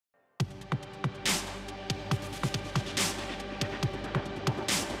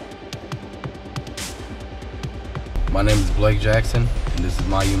My name is Blake Jackson, and this is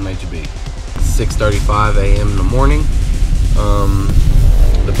myUMHB. 6:35 a.m. in the morning.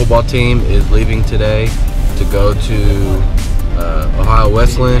 The football team is leaving today to go to Ohio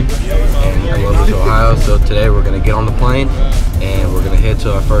Wesleyan in Columbus, Ohio. So today we're going to get on the plane and we're going to head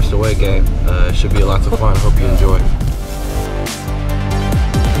to our first away game. It should be lots of fun. Hope you enjoy.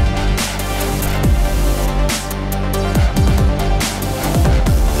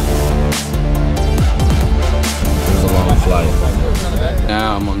 Flight.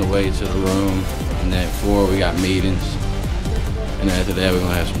 Now I'm on the way to the room, and at 4 we got meetings, and after that we're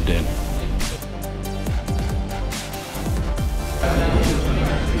gonna have some dinner.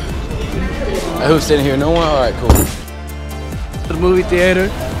 Who's sitting here? No one? Alright, cool. The movie theater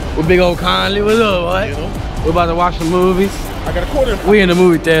with big old Conley. What's up, right? We're about to watch some movies. I got a quarter. We in the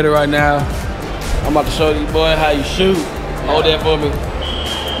movie theater right now. I'm about to show these boys how you shoot. Hold that for me.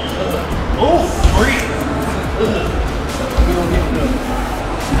 Oh, free.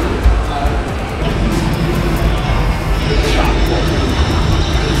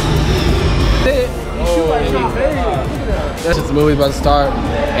 That's just the movie's about to start,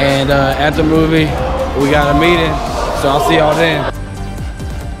 and at the movie we got a meeting, so I'll see y'all then.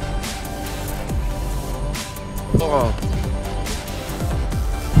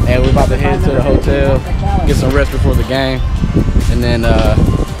 And we're about to head to the hotel, get some rest before the game, and then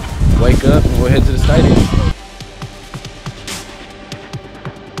wake up and we'll head to the stadium.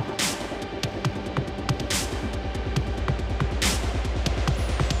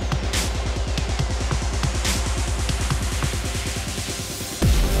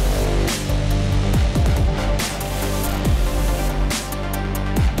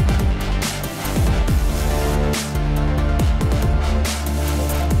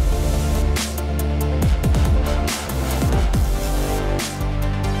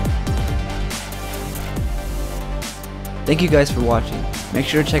 Thank you guys for watching. Make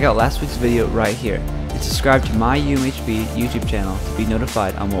sure to check out last week's video right here and subscribe to myUMHB YouTube channel to be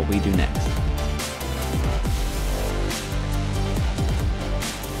notified on what we do next.